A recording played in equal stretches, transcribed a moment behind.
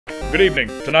Good evening.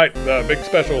 Tonight, big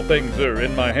special things are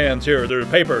in my hands here. They're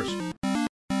papers.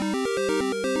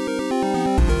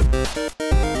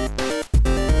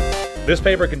 This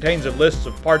paper contains a list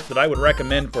of parts that I would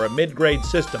recommend for a mid-grade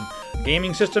system.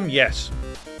 Gaming system, yes.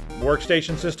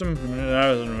 Workstation system, who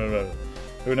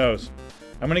knows.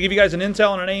 I'm going to give you guys an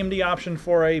Intel and an AMD option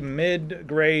for a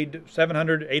mid-grade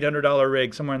 $700, $800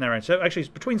 rig, somewhere in that range. So actually, it's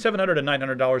between $700 and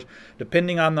 $900,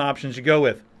 depending on the options you go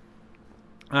with.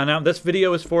 Now, this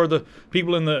video is for the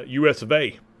people in the US of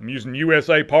A. I'm using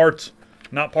USA parts,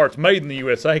 not parts made in the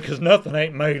USA, because nothing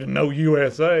ain't made in no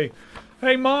USA.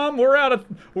 Hey, Mom,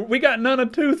 we got none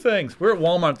of two things. We were at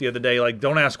Walmart the other day, like,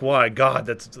 don't ask why. God,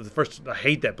 that's the first, I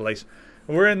hate that place.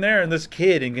 We're in there, and this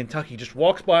kid in Kentucky just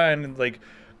walks by, and, like,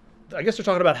 I guess they're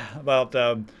talking about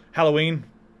Halloween.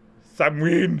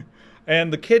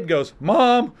 And the kid goes,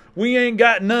 Mom, we ain't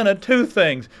got none of two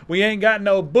things. We ain't got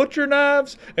no butcher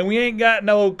knives, and we ain't got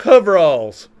no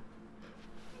coveralls.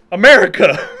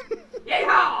 America!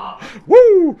 Yeehaw!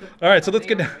 Woo! All right, so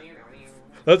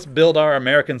let's build our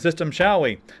American system, shall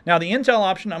we? Now, the Intel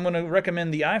option, I'm going to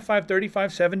recommend the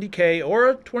i5-3570K or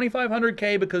a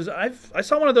 2500K because I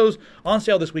saw one of those on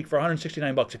sale this week for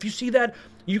 $169. If you see that,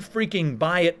 you freaking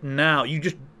buy it now. You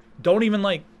just don't even,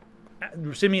 like,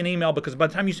 send me an email, because by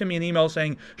the time you send me an email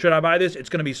saying, should I buy this, it's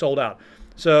going to be sold out.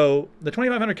 So the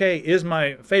 2500K is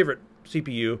my favorite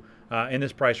CPU in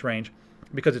this price range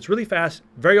because it's really fast,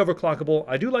 very overclockable.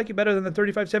 I do like it better than the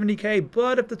 3570K,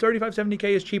 but if the 3570K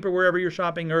is cheaper wherever you're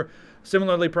shopping or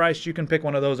similarly priced, you can pick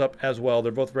one of those up as well.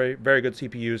 They're both very, very good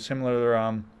CPUs,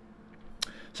 similar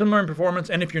in performance,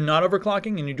 and if you're not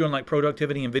overclocking and you're doing like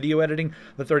productivity and video editing,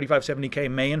 the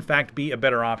 3570K may in fact be a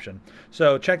better option.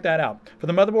 So check that out. For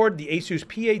the motherboard, the Asus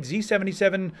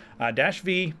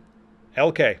P8Z77-V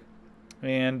LK.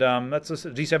 And that's a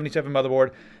Z77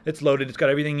 motherboard. It's loaded. It's got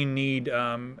everything you need.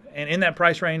 And in that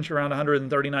price range, around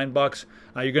 $139,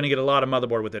 you're going to get a lot of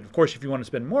motherboard with it. Of course, if you want to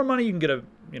spend more money, you can get a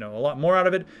lot more out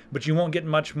of it, but you won't get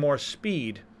much more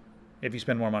speed if you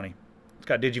spend more money. It's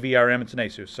got DigiVRM, it's an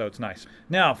Asus, so it's nice.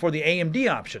 Now, for the AMD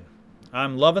option,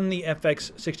 I'm loving the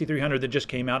FX 6300 that just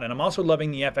came out, and I'm also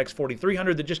loving the FX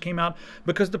 4300 that just came out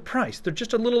because the price, they're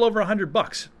just a little over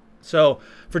 $100. So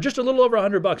for just a little over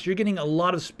 $100, you're getting a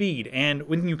lot of speed, and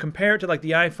when you compare it to like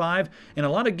the i5, in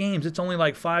a lot of games, it's only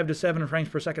like 5 to 7 frames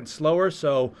per second slower,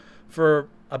 so for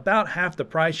about half the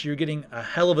price, you're getting a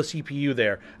hell of a CPU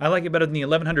there. I like it better than the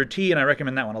 1100T, and I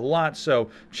recommend that one a lot. So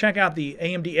check out the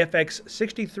AMD FX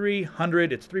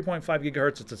 6300. It's 3.5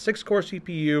 gigahertz. It's a 6-core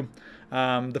CPU.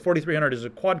 The 4300 is a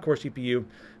quad-core CPU.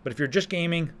 But if you're just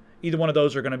gaming, either one of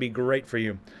those are going to be great for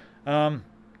you. For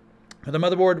the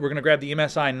motherboard, we're going to grab the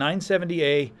MSI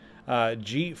 970A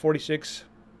G46,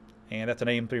 and that's an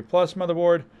AM3 Plus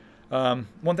motherboard.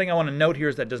 One thing I want to note here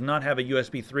is that it does not have a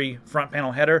USB 3 front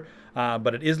panel header,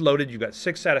 but it is loaded. You've got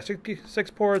 6 SATA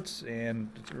 6 ports, and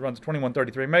it runs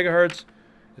 2133 megahertz.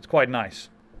 It's quite nice.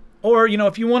 Or,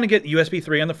 if you want to get USB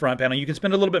 3 on the front panel, you can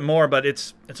spend a little bit more, but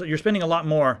you're spending a lot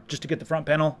more just to get the front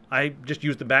panel. I just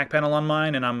used the back panel on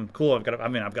mine, and I'm cool. I've got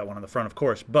one on the front, of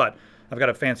course, but I've got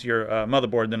a fancier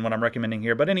motherboard than what I'm recommending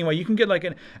here. But anyway, you can get like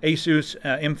an Asus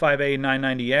M5A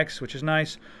 990X, which is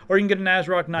nice, or you can get an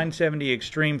ASRock 970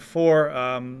 Extreme 4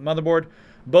 motherboard.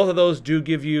 Both of those do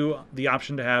give you the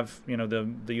option to have,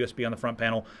 the USB on the front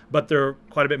panel, but they're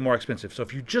quite a bit more expensive. So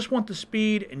if you just want the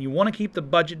speed and you want to keep the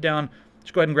budget down,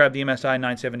 just go ahead and grab the MSI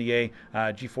 970A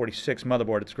G46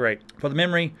 motherboard. It's great. For the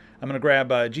memory, I'm going to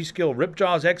grab G-Skill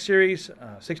Ripjaws X Series,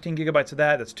 16 gigabytes of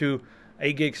that. That's 2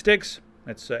 8-gig sticks.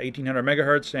 That's 1800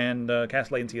 megahertz, and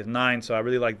cast latency is 9, so I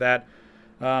really like that.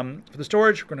 For the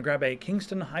storage, we're going to grab a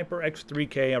Kingston HyperX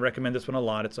 3K. I recommend this one a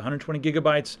lot. It's 120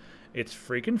 gigabytes. It's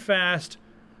freaking fast.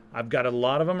 I've got a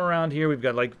lot of them around here. We've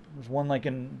got there's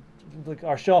one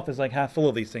our shelf is like half full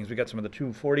of these things. We got some of the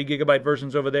 240 gigabyte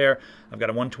versions over there. I've got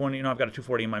a 120. I've got a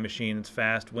 240 in my machine. It's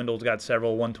fast. Wendell's got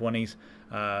several 120s.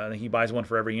 I think he buys one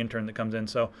for every intern that comes in.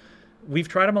 So we've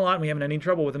tried them a lot, and we haven't had any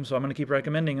trouble with them, so I'm going to keep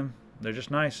recommending them. They're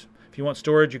just nice. If you want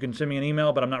storage, you can send me an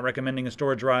email, but I'm not recommending a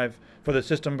storage drive for the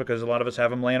system because a lot of us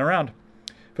have them laying around.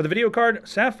 For the video card,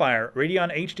 Sapphire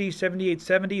Radeon HD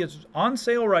 7870 is on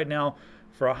sale right now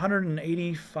for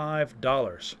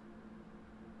 $185.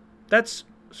 That's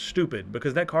stupid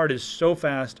because that card is so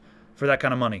fast for that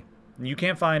kind of money. You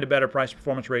can't find a better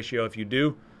price-performance ratio. If you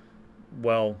do,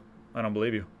 well, I don't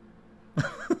believe you.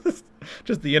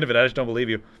 Just the end of it, I just don't believe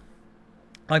you.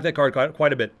 I like that card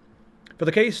quite a bit. For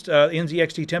the case,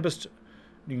 NZXT Tempest,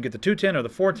 you can get the 210 or the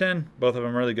 410. Both of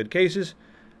them are really good cases.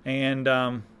 And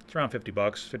it's around $50,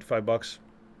 $55.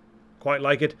 Quite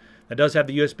like it. It does have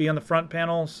the USB on the front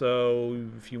panel, so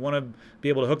if you want to be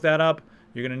able to hook that up,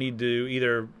 you're going to need to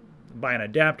either buy an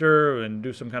adapter and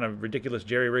do some kind of ridiculous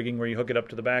jerry rigging where you hook it up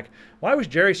to the back. Why was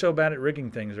Jerry so bad at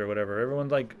rigging things or whatever?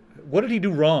 Everyone's like, what did he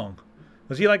do wrong?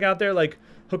 Was he like out there like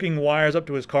hooking wires up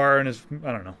to his car and his,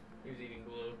 I don't know. He was eating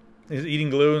glue. He's eating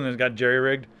glue and has got jerry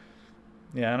rigged.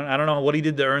 Yeah, I don't know what he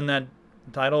did to earn that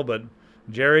title, but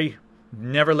Jerry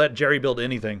never let Jerry build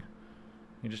anything.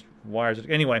 He just wires it.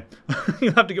 Anyway,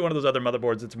 you'll have to get one of those other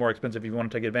motherboards. It's more expensive if you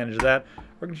want to take advantage of that.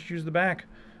 Or you can just use the back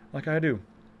like I do.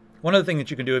 One other thing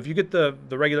that you can do, if you get the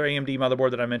regular AMD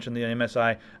motherboard that I mentioned, the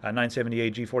MSI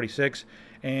 978 G46,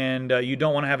 and you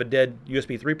don't want to have a dead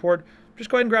USB 3 port, just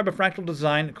go ahead and grab a Fractal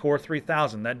Design Core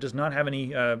 3000. That does not have any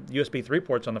USB 3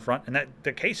 ports on the front, and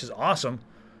the case is awesome.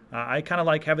 I kind of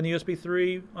like having the USB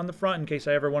 3 on the front in case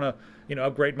I ever want to,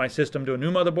 upgrade my system to a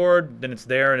new motherboard. Then it's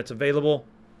there and it's available.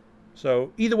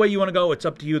 So either way you want to go, it's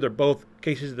up to you. They're both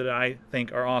cases that I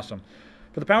think are awesome.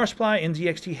 For the power supply,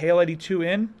 NZXT Hale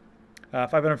 82N,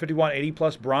 550 watt, 80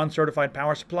 plus bronze certified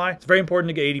power supply. It's very important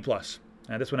to get 80 plus.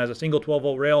 This one has a single 12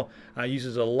 volt rail,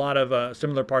 uses a lot of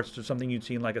similar parts to something you'd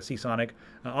seen like a Seasonic.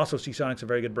 Also, Seasonic's a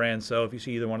very good brand, so if you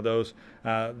see either one of those,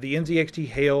 the NZXT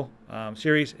Hale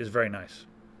series is very nice.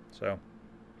 So,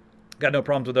 got no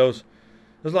problems with those.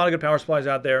 There's a lot of good power supplies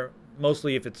out there.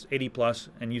 Mostly if it's 80 plus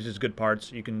and uses good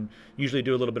parts, you can usually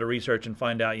do a little bit of research and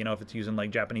find out, if it's using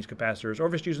like Japanese capacitors or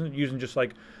if it's using just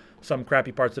like some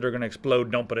crappy parts that are going to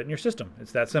explode. Don't put it in your system.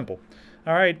 It's that simple.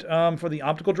 All right, for the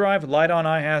optical drive, Lite-On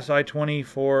IHAS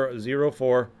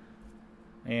i2404,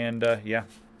 and yeah,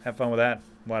 have fun with that.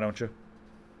 Why don't you?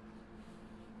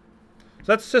 So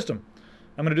that's the system.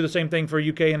 I'm going to do the same thing for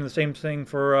UK and the same thing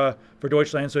for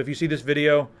Deutschland. So if you see this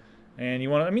video and you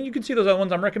want to, you can see those other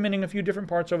ones. I'm recommending a few different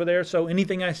parts over there. So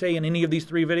anything I say in any of these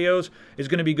 3 videos is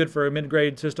going to be good for a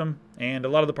mid-grade system. And a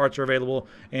lot of the parts are available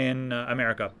in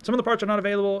America. Some of the parts are not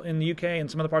available in the UK,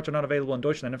 and some of the parts are not available in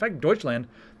Deutschland. In fact, Deutschland,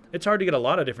 it's hard to get a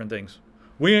lot of different things.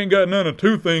 We ain't got none of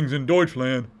 2 things in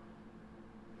Deutschland.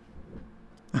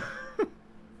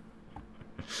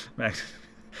 Max,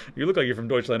 you look like you're from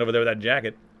Deutschland over there with that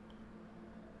jacket.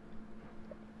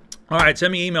 All right,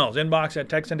 send me emails,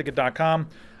 inbox@techsyndicate.com.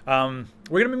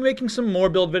 We're going to be making some more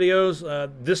build videos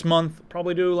this month.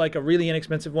 Probably do like a really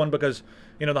inexpensive one because,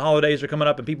 the holidays are coming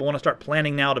up and people want to start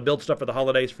planning now to build stuff for the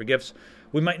holidays for gifts.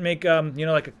 We might make,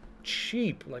 like a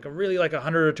cheap, like a really like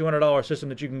 $100 or $200 system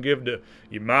that you can give to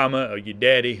your mama or your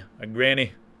daddy or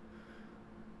granny.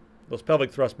 Those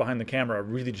pelvic thrusts behind the camera are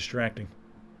really distracting.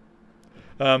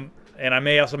 And I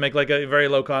may also make like a very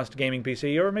low-cost gaming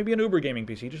PC or maybe an Uber gaming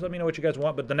PC. Just let me know what you guys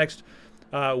want. But the next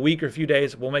week or few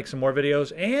days, we'll make some more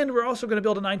videos. And we're also going to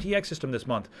build an ITX system this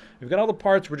month. We've got all the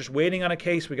parts. We're just waiting on a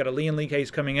case. We got a Lee & Lee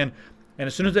case coming in. And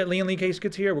as soon as that Lee & Lee case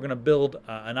gets here, we're going to build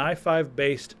an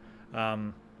i5-based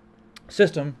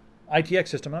system, ITX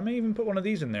system. I may even put one of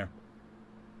these in there.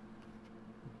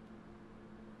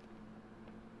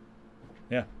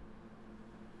 Yeah.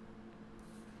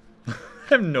 I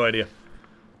have no idea.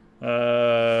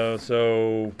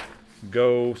 So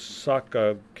go suck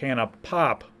a can of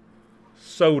pop,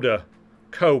 soda,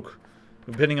 Coke,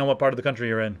 depending on what part of the country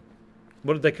you're in.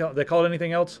 What did they call? They call it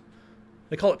anything else?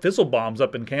 They call it fizzle bombs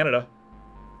up in Canada.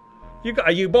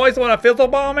 You boys want a fizzle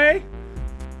bomb, eh?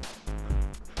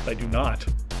 I do not.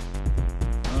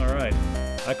 All right.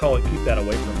 I call it keep that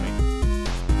away from me.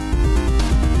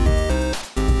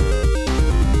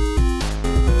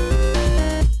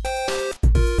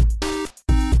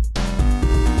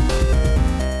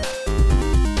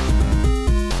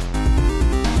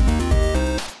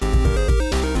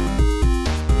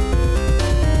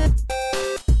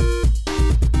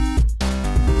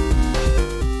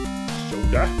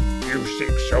 You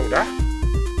seek soda?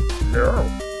 No,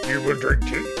 you will drink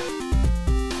tea.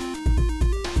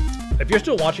 If you're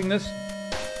still watching this,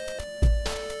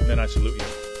 then I salute you.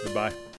 Goodbye.